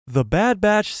The Bad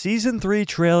Batch Season 3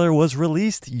 trailer was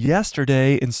released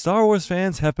yesterday, and Star Wars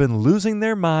fans have been losing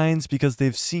their minds because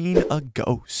they've seen a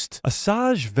ghost.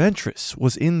 Asajj Ventress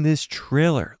was in this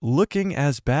trailer, looking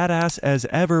as badass as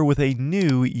ever with a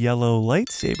new yellow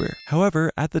lightsaber.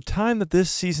 However, at the time that this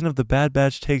season of The Bad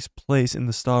Batch takes place in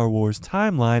the Star Wars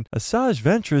timeline, Asajj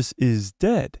Ventress is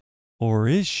dead. Or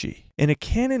is she? In a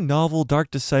canon novel, Dark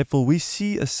Disciple, we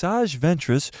see Asajj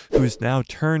Ventress, who is now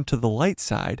turned to the light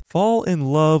side, fall in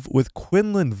love with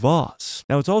Quinlan Vos.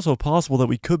 Now, it's also possible that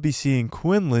we could be seeing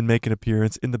Quinlan make an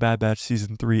appearance in The Bad Batch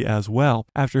Season 3 as well,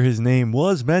 after his name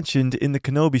was mentioned in the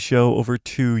Kenobi show over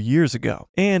 2 years ago.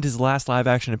 And his last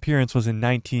live-action appearance was in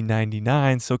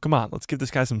 1999, so come on, let's give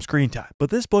this guy some screen time.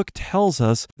 But this book tells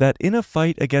us that in a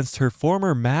fight against her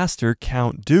former master,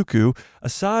 Count Dooku,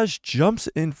 Asajj jumps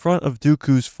in front of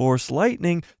Dooku's Force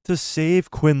lightning to save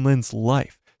Quinlan's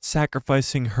life.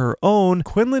 Sacrificing her own,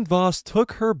 Quinlan Vos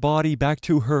took her body back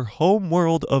to her home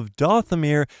world of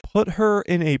Dothamir, put her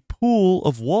in a pool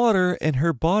of water, and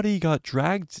her body got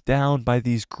dragged down by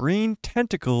these green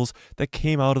tentacles that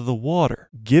came out of the water,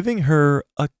 giving her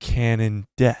a canon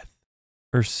death.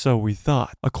 Or so we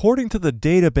thought. According to the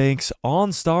databanks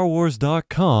on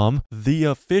StarWars.com, the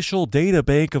official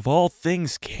databank of all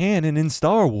things canon in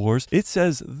Star Wars, it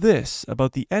says this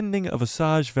about the ending of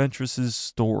Asajj Ventress'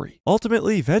 story.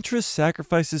 Ultimately, Ventress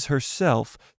sacrifices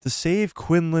herself to save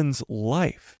Quinlan's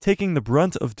life, taking the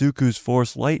brunt of Dooku's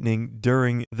Force lightning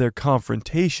during their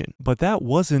confrontation. But that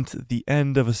wasn't the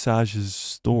end of Asajj's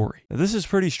story. Now, this is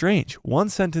pretty strange. One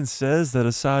sentence says that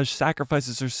Asajj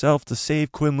sacrifices herself to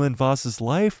save Quinlan Vos's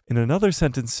life, and another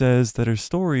sentence says that her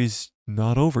story's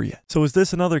not over yet. So is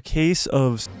this another case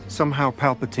of somehow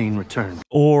Palpatine returned?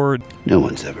 Or no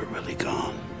one's ever really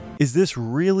gone? Is this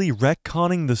really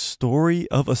retconning the story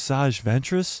of Asajj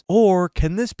Ventress? Or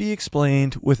can this be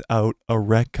explained without a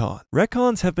retcon?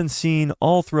 Retcons have been seen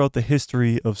all throughout the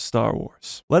history of Star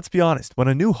Wars. Let's be honest, when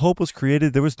A New Hope was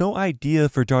created, there was no idea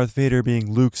for Darth Vader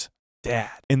being Luke's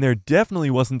dad. And there definitely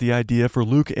wasn't the idea for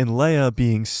Luke and Leia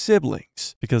being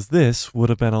siblings, because this would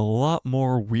have been a lot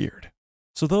more weird.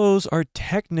 So those are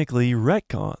technically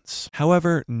retcons.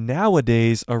 However,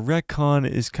 nowadays, a retcon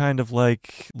is kind of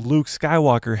like Luke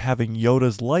Skywalker having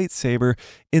Yoda's lightsaber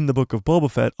in the Book of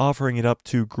Boba Fett, offering it up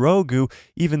to Grogu,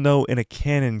 even though in a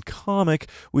canon comic,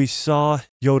 we saw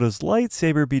Yoda's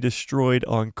lightsaber be destroyed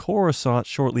on Coruscant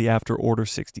shortly after Order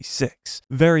 66.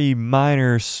 Very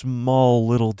minor, small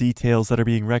little details that are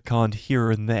being retconned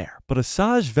here and there. But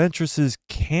Asajj Ventress'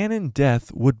 canon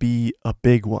death would be a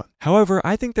big one. However,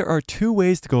 I think there are two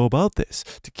ways to go about this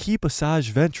to keep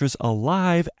Asajj Ventress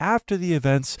alive after the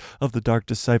events of the Dark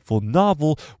Disciple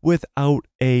novel without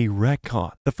a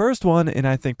retcon. The first one, and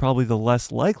I think probably the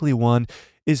less likely one,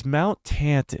 is Mount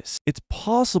Tantiss. It's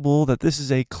possible that this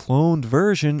is a cloned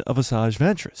version of Asajj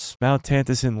Ventress. Mount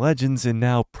Tantiss in Legends, and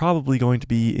now probably going to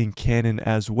be in canon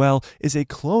as well, is a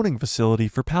cloning facility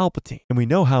for Palpatine. And we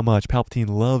know how much Palpatine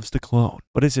loves to clone.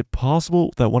 But is it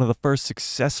possible that one of the first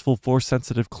successful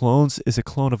Force-sensitive clones is a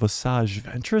clone of Asajj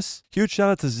Ventress? Huge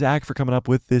shout out to Zach for coming up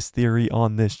with this theory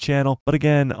on this channel. But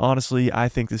again, honestly, I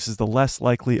think this is the less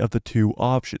likely of the two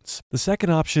options. The second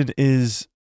option is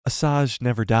Asajj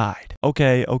never died.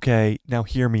 Okay, now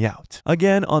hear me out.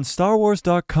 Again, on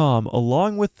StarWars.com,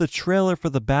 along with the trailer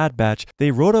for The Bad Batch, they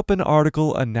wrote up an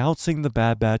article announcing The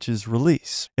Bad Batch's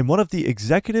release. And one of the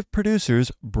executive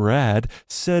producers, Brad,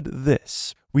 said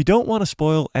this: "We don't want to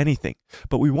spoil anything,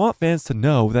 but we want fans to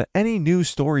know that any new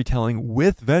storytelling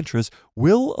with Ventress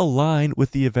will align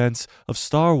with the events of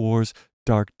Star Wars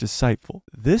Dark Disciple.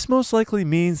 This most likely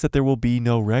means that there will be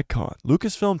no retcon.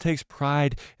 Lucasfilm takes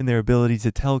pride in their ability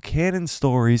to tell canon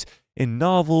stories in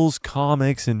novels,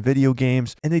 comics, and video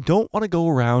games, and they don't want to go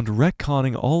around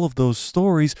retconning all of those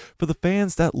stories for the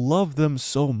fans that love them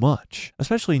so much.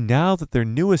 Especially now that their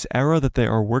newest era that they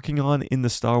are working on in the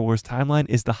Star Wars timeline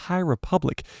is the High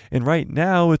Republic, and right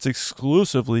now it's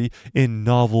exclusively in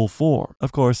novel form.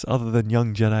 Of course, other than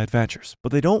Young Jedi Adventures.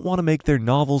 But they don't want to make their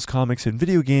novels, comics, and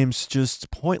video games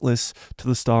just pointless to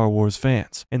the Star Wars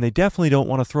fans. And they definitely don't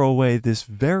want to throw away this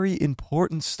very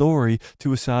important story to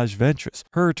Asajj Ventress.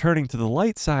 Her turning to the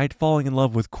light side, falling in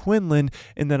love with Quinlan,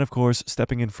 and then of course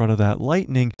stepping in front of that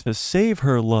lightning to save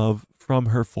her love from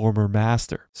her former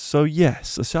master. So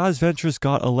yes, Asajj Ventress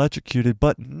got electrocuted,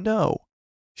 but no,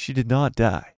 she did not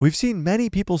die. We've seen many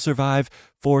people survive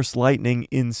Force lightning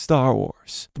in Star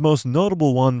Wars. The most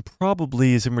notable one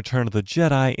probably is in Return of the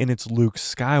Jedi, and it's Luke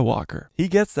Skywalker. He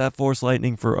gets that Force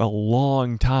lightning for a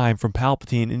long time from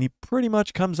Palpatine, and he pretty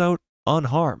much comes out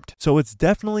unharmed. So it's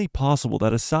definitely possible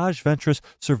that Asajj Ventress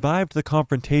survived the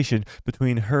confrontation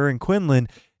between her and Quinlan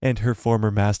and her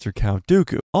former master Count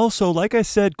Dooku. Also, like I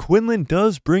said, Quinlan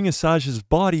does bring Asajj's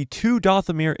body to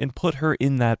Dathomir and put her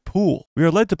in that pool. We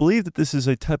are led to believe that this is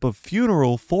a type of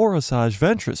funeral for Asajj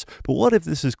Ventress, but what if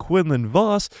this is Quinlan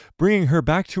Vos bringing her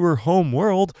back to her home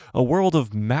world, a world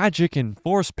of magic and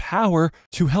force power,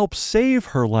 to help save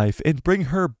her life and bring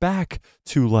her back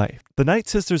to life? The Night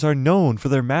Sisters are known for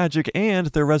their magic and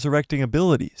their resurrecting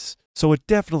abilities, so it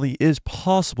definitely is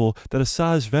possible that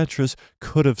Asajj Ventress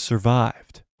could have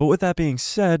survived. But with that being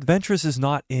said, Ventress is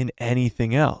not in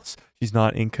anything else. She's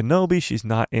not in Kenobi, she's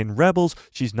not in Rebels,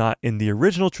 she's not in the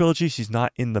original trilogy, she's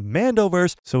not in the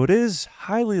Mandoverse, so it is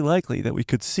highly likely that we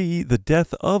could see the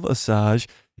death of Asajj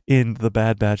in The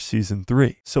Bad Batch Season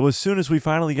 3. So as soon as we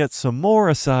finally get some more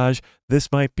Asajj,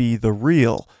 this might be the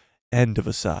real end of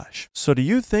Asajj. So do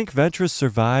you think Ventress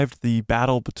survived the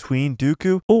battle between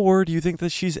Dooku? Or do you think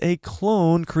that she's a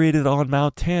clone created on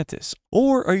Mount Tantus?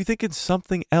 Or are you thinking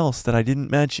something else that I didn't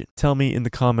mention? Tell me in the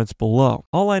comments below.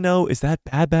 All I know is that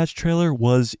Bad Batch trailer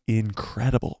was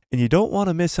incredible, and you don't want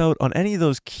to miss out on any of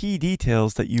those key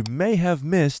details that you may have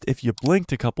missed if you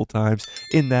blinked a couple times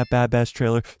in that Bad Batch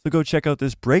trailer. So go check out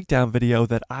this breakdown video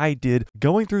that I did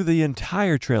going through the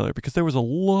entire trailer, because there was a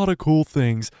lot of cool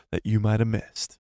things that you might have missed.